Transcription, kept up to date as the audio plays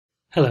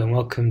Hello and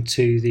welcome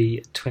to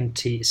the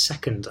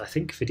 22nd, I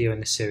think, video in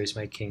this series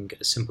making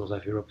a simple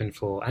Flappy Robin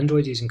for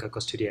Android using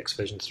Cocos2dx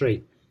version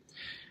 3.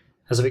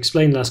 As I've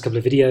explained in the last couple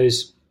of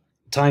videos,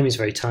 time is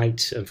very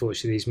tight,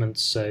 unfortunately, these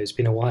months, so it's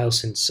been a while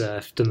since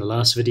I've done the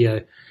last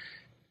video.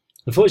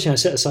 Unfortunately, I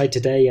set aside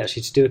today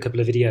actually to do a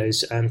couple of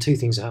videos, and two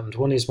things have happened.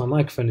 One is my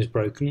microphone is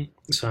broken,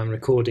 so I'm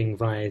recording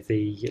via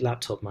the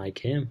laptop mic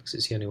here, because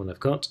it's the only one I've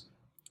got.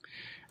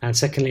 And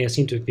secondly, I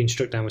seem to have been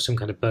struck down with some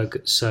kind of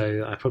bug,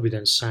 so I probably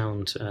don't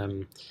sound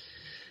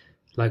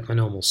like my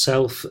normal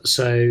self.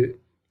 So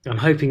I'm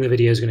hoping the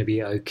video is going to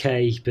be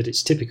okay, but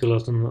it's typical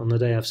on the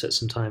day I've set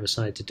some time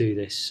aside to do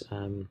this.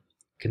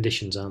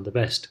 Conditions aren't the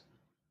best.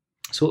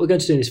 So what we're going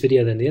to do in this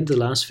video then, the end of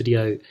the last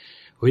video,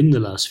 or in the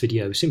last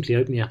video, we simply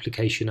open the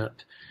application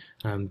up,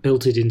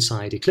 built it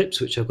inside Eclipse,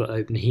 which I've got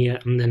open here,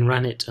 and then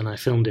ran it, and I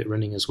filmed it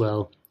running as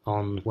well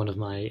on one of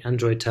my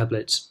Android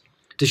tablets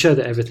to show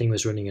that everything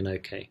was running and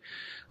okay.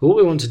 But what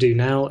we want to do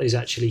now is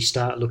actually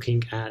start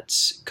looking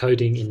at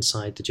coding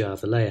inside the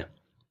Java layer.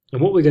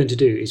 And what we're going to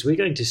do is we're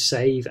going to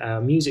save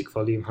our music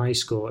volume, high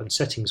score and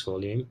settings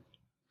volume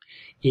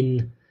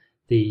in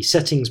the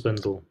settings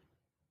bundle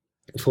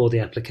for the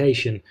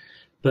application,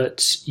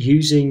 but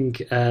using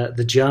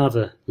the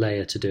Java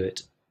layer to do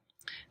it.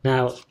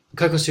 Now,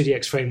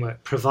 Cocos2dx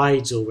framework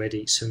provides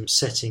already some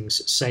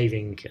settings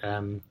saving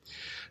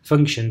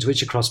functions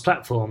which are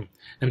cross-platform,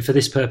 and for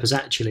this purpose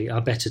actually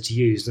are better to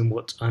use than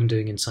what I'm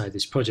doing inside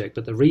this project.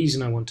 But the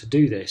reason I want to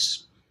do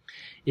this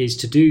is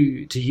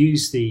to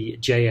use the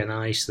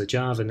JNI, so the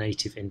Java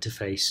native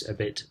interface, a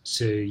bit,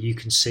 so you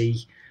can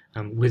see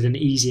with an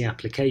easy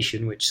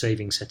application, which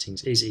saving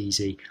settings is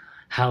easy,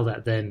 how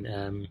that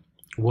then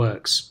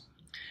works.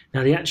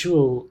 Now, the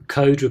actual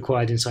code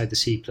required inside the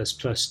C++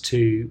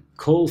 to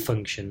call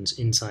functions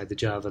inside the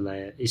Java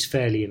layer is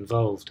fairly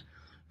involved.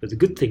 But the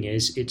good thing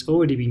is it's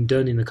already been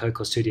done in the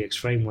Cocos2dx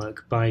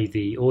framework by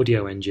the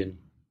audio engine,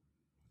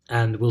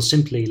 and we'll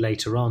simply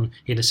later on,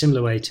 in a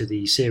similar way to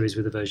the series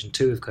with the version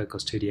 2 of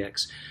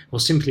Cocos2dx, we'll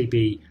simply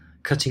be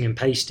cutting and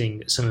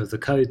pasting some of the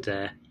code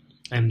there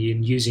and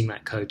using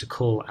that code to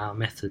call our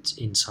methods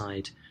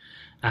inside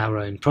our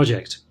own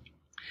project.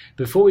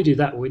 Before we do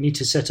that, what we need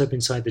to set up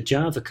inside the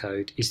Java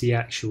code is the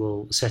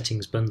actual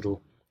settings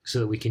bundle so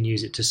that we can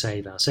use it to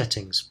save our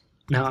settings.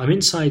 Now, I'm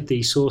inside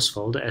the source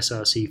folder,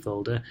 src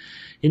folder,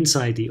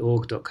 inside the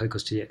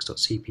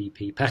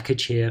org.cocos2dx.cpp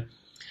package here,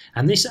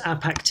 and this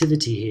app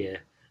activity here,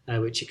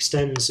 which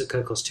extends the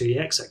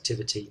Cocos2dx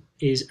activity,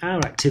 is our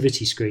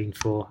activity screen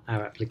for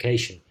our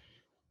application.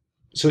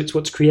 So it's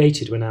what's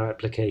created when our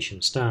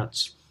application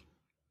starts.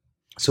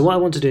 So what I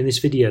want to do in this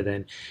video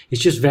then is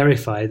just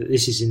verify that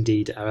this is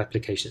indeed our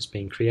application that's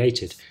being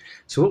created.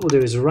 So what we'll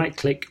do is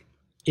right-click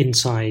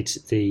inside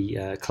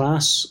the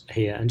class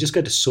here and just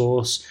go to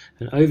source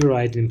and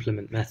override and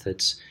implement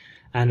methods,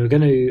 and we're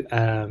going to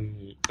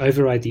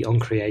override the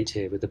onCreate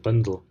here with the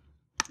bundle.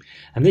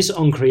 And this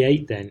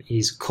onCreate then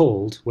is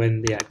called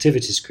when the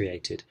activity is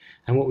created,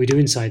 and what we do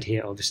inside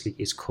here obviously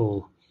is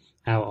call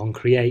our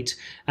onCreate,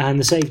 and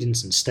the saved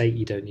instance state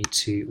you don't need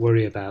to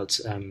worry about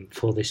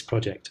for this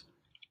project.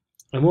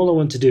 And all I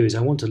want to do is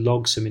I want to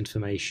log some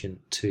information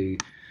to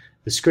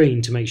the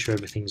screen to make sure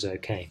everything's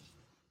okay.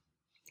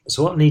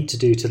 So what I need to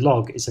do to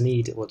log is I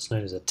need what's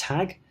known as a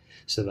tag,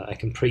 so that I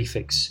can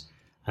prefix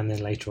and then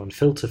later on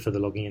filter for the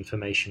logging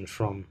information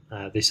from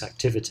this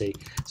activity.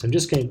 So I'm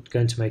just going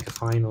to make a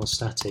final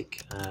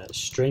static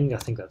string. I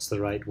think that's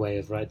the right way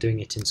of doing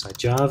it inside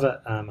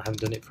Java. I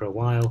haven't done it for a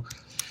while.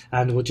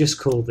 And we'll just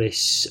call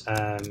this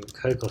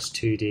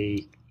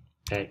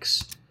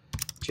Cocos2dx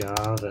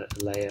Java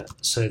layer,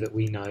 so that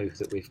we know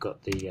that we've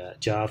got the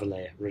Java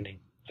layer running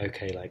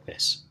okay like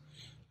this.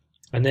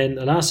 And then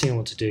the last thing I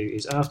want to do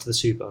is, after the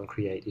super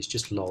onCreate, is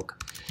just log.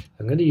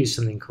 I'm going to use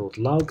something called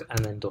log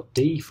and then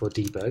 .d for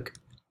debug.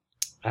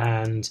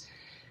 And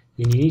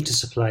then you need to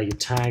supply your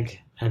tag,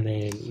 and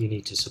then you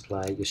need to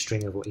supply your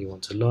string of what you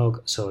want to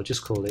log. So I'll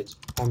just call it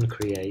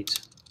onCreate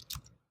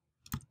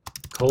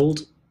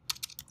called.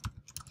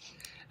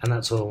 And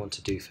that's all I want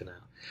to do for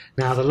now.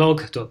 Now the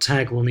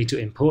log.tag will need to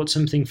import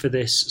something for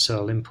this, so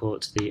I'll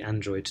import the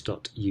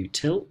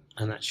android.util,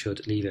 and that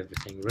should leave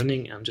everything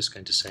running. I'm just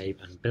going to save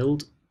and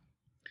build.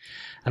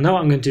 And now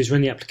what I'm going to do is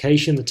run the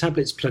application. The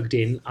tablet's plugged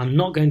in. I'm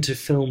not going to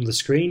film the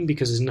screen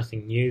because there's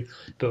nothing new,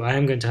 but I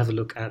am going to have a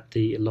look at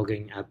the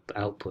logging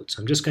output.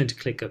 So I'm just going to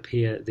click up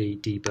here, the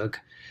debug,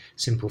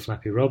 simple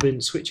Flappy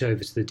Robin, switch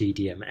over to the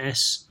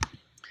DDMS.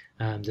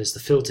 There's the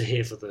filter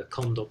here for the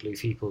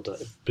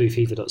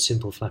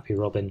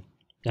com.bluefever.simpleflappyrobin,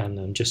 and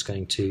I'm just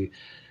going to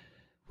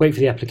wait for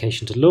the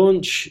application to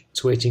launch.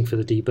 It's waiting for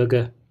the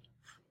debugger,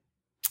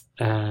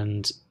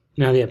 and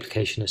now the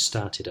application has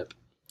started up.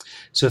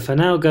 So if I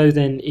now go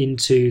then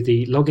into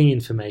the logging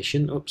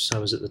information, oops, I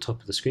was at the top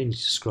of the screen,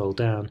 just scroll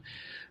down,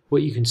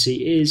 what you can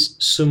see is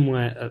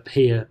somewhere up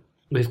here,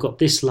 we've got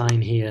this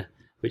line here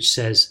which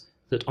says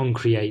that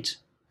onCreate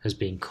has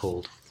been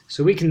called.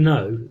 So we can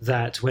know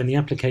that when the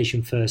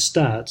application first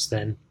starts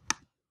then,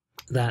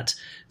 that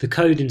the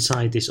code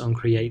inside this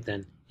onCreate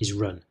then is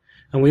run.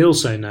 And we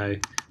also know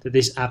that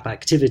this app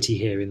activity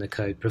here in the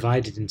code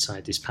provided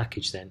inside this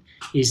package then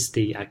is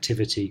the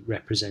activity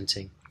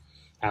representing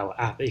our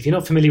app. If you're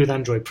not familiar with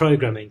Android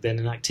programming, then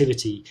an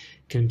activity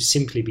can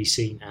simply be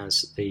seen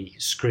as the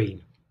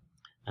screen.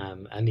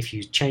 And if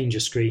you change a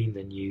screen,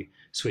 then you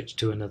switch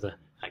to another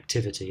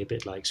activity, a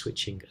bit like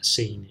switching a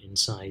scene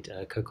inside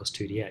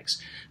Cocos2dx.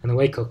 And the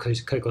way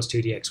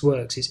Cocos2dx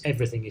works is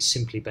everything is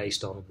simply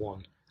based on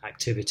one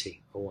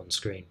activity or one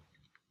screen.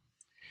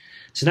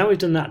 So now we've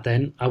done that,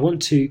 then I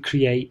want to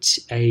create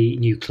a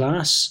new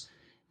class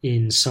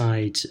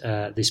inside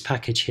this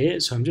package here.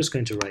 So I'm just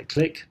going to right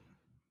click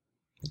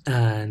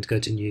and go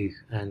to new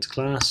and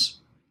class.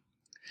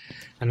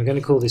 And I'm going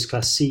to call this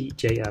class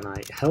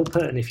CJNI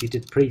helper, and if you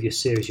did the previous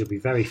series you'll be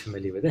very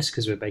familiar with this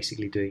because we're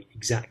basically doing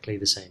exactly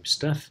the same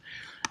stuff.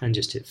 And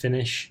just hit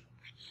finish.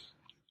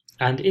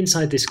 And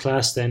inside this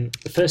class then,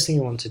 the first thing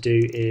I want to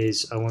do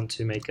is I want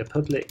to make a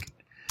public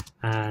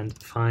and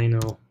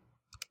final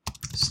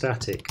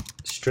static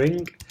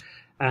string,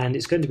 and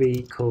it's going to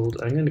be called,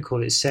 I'm going to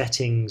call it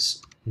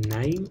settings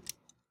name,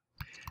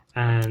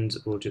 and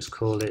we'll just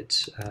call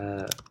it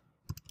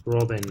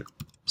Robin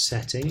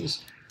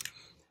settings.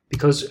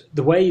 Because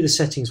the way the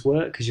settings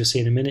work, as you'll see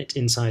in a minute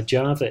inside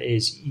Java,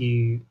 is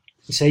you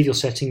save your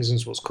settings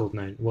as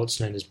what's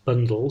known as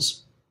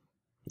bundles,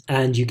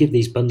 and you give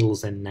these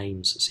bundles then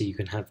names, so you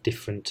can have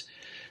different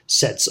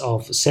sets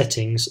of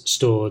settings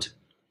stored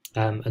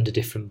under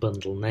different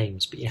bundle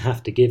names. But you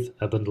have to give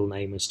a bundle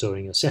name when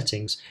storing your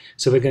settings,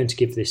 so we're going to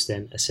give this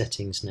then a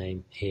settings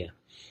name here.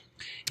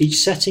 Each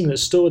setting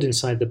that's stored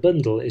inside the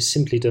bundle is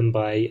simply done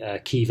by a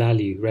key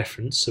value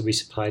reference, so we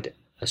supplied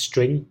a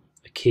string,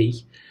 a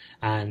key,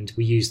 and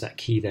we use that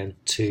key then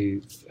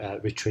to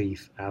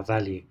retrieve our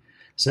value.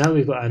 So now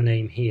we've got our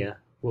name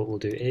here, what we'll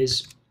do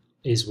is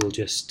we'll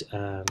just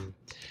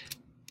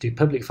do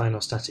public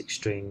final static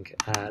string,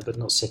 but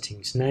not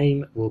settings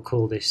name. We'll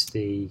call this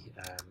the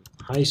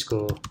high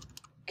score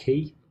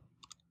key,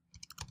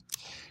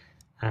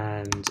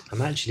 and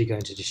I'm actually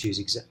going to just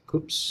use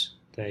oops,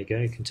 there you go,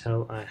 you can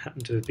tell I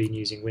happen to have been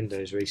using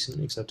Windows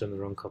recently because I've done the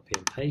wrong copy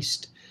and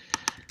paste,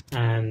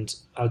 and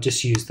I'll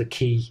just use the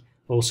key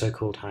also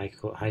called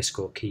high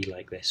score key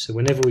like this. So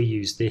whenever we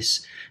use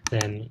this,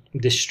 then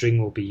this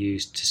string will be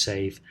used to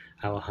save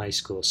our high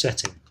score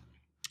setting.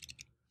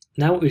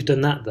 Now what we've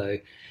done that though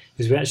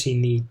is we actually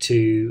need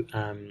to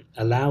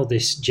allow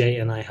this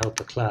JNI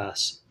helper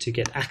class to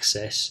get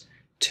access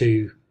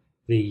to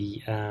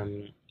the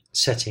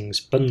settings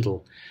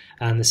bundle,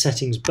 and the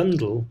settings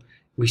bundle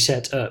we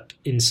set up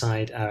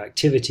inside our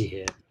activity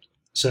here.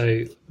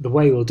 So the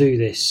way we'll do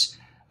this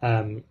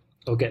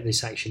or get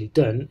this actually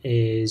done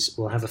is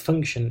we'll have a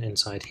function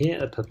inside here,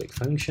 a public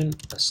function,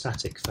 a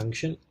static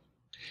function,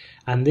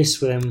 and this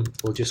then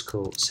we'll just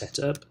call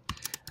setup,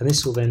 and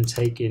this will then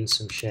take in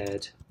some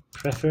shared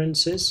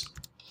preferences.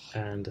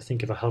 And I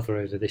think if I hover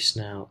over this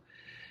now,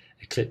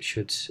 Eclipse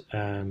should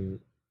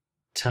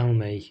tell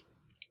me,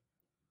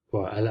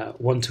 well, I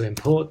want to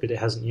import, but it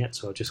hasn't yet,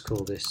 so I'll just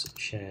call this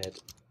shared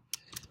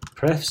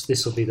prefs.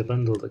 This will be the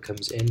bundle that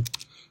comes in,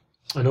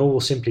 and all we're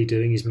simply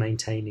doing is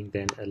maintaining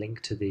then a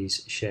link to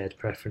these shared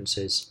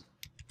preferences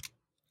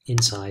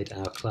inside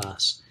our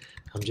class.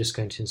 I'm just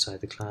going to,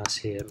 inside the class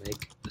here,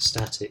 make the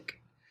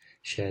static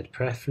shared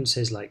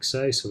preferences like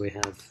so. So we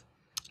have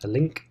a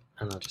link,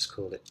 and I'll just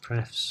call it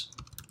prefs.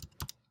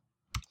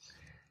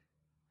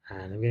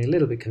 And I'm getting a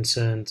little bit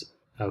concerned.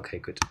 Okay,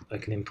 good. I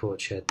can import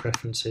shared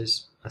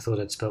preferences. I thought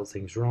I'd spelled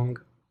things wrong.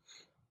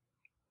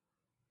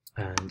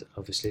 And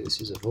obviously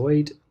this is a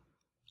void.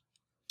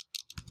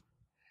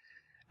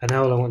 And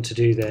now all I want to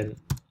do then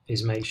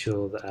is make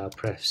sure that our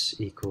prefs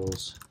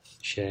equals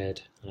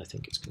shared, and I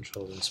think it's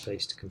control and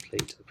space to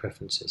complete the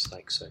preferences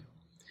like so.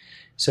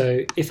 So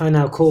if I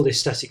now call this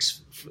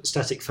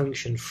static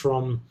function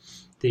from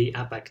the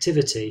app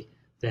activity,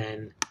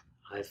 then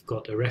I've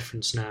got a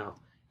reference now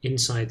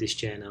inside this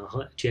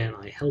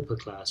JNI helper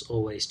class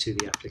always to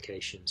the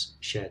application's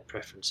shared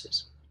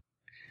preferences.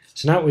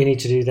 So now what we need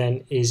to do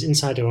then is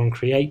inside our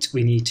onCreate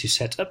we need to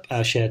set up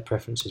our shared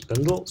preferences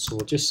bundle. So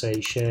we'll just say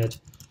shared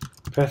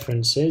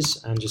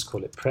preferences and just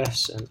call it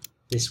prefs, and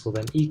this will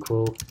then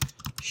equal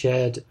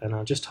shared, and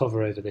I'll just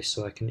hover over this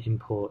so I can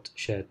import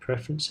shared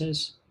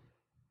preferences.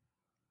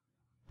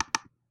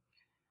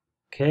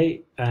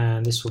 Okay,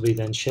 and this will be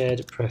then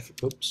shared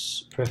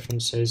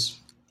preferences,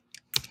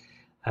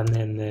 and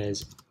then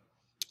there's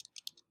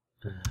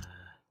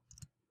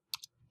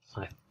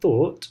I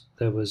thought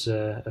there was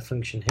a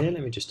function here,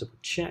 let me just double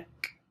check.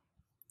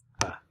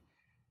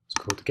 It's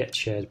called get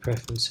shared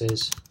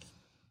preferences.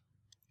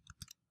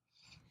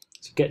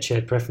 So get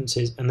shared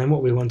preferences, and then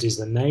what we want is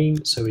the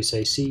name, so we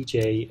say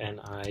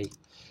CJNI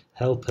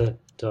helper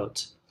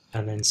dot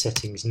and then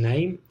settings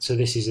name. So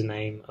this is the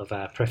name of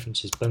our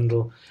preferences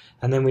bundle,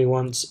 and then we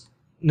want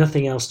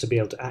nothing else to be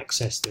able to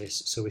access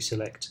this, so we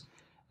select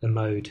the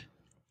mode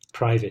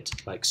private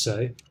like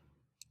so.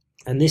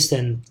 And this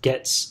then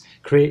gets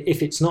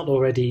if it's not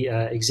already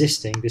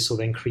existing, this will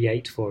then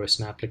create for us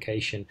an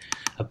application,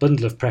 a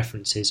bundle of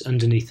preferences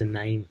underneath the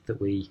name that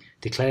we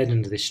declared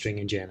under this string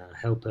in JNI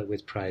helper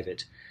with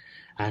private,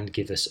 and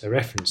give us a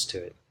reference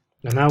to it.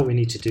 And now what we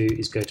need to do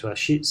is go to our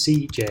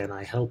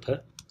CJNI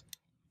helper,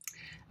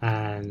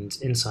 and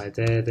inside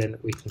there then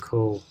we can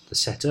call the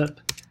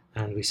setup,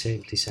 and we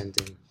simply send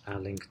in our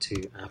link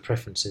to our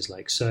preferences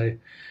like so.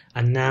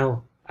 And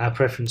now our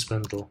preference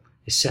bundle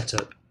is set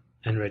up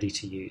and ready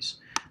to use.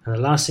 And the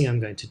last thing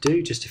I'm going to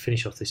do, just to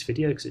finish off this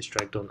video because it's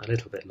dragged on a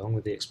little bit long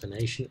with the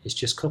explanation, is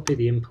just copy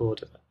the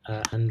import of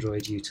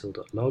Android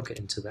util.log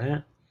into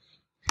there,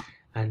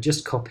 and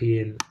just copy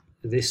in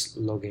this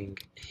logging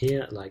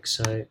here like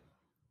so,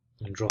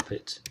 and drop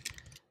it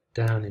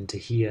down into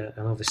here.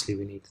 And obviously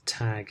we need the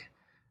tag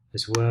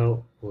as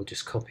well. We'll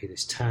just copy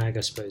this tag.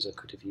 I suppose I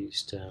could have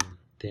used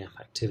the app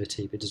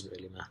activity, but it doesn't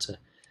really matter.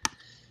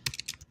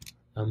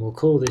 And we'll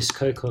call this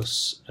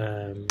Cocos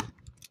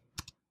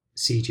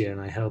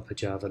CJNI helper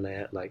Java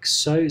layer like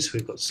so. So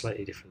we've got a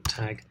slightly different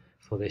tag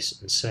for this,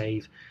 and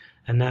save.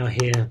 And now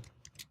here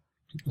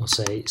we'll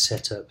say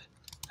setup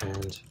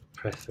and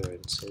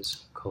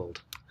preferences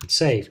called, and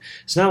save.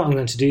 So now what I'm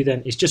going to do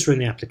then is just run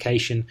the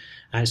application,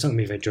 and it's not going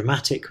to be very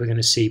dramatic. We're going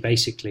to see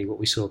basically what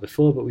we saw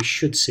before, but we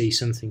should see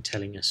something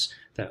telling us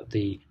that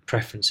the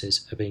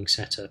preferences are being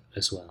set up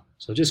as well.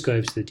 So I'll just go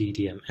over to the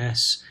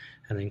DDMS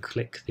and then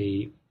click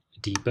the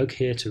debug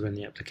here to run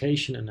the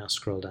application, and now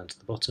scroll down to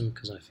the bottom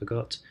because I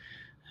forgot.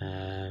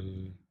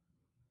 And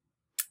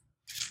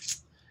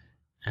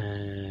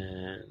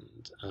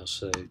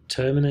also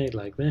terminate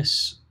like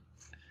this.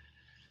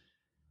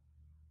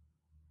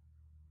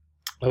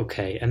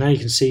 Okay, and now you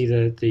can see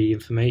that the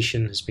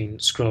information has been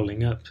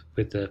scrolling up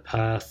with the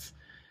path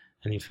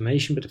and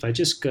information, but if I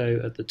just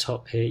go at the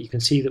top here, you can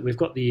see that we've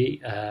got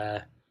the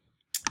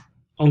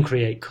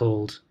onCreate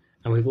called,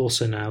 and we've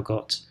also now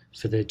got,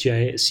 for the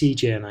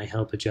CJNI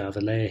helper Java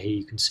layer here,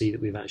 you can see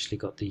that we've actually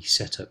got the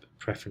setup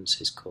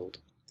preferences called.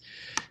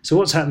 So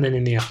what's happening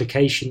in the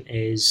application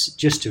is,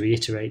 just to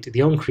reiterate, the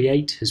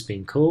onCreate has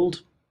been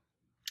called,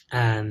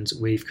 and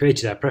we've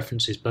created our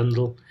preferences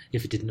bundle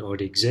if it didn't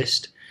already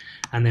exist,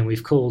 and then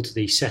we've called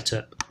the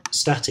setup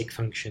static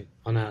function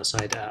on our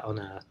side, on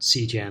our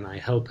CJNI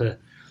helper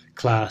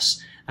class,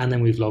 and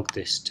then we've logged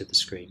this to the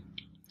screen.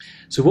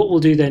 So what we'll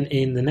do then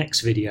in the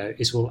next video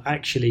is we'll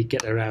actually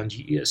get around,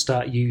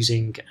 start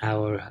using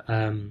our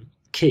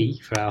key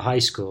for our high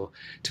score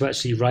to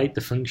actually write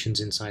the functions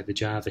inside the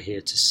Java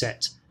here to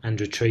set and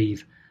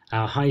retrieve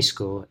our high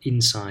score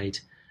inside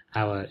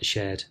our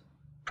shared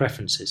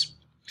preferences.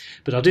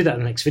 But I'll do that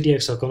in the next video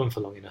because I've gone on for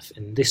long enough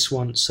in this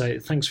one. So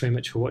thanks very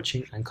much for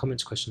watching, and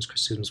comments, questions,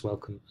 criticisms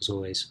welcome as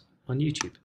always on YouTube.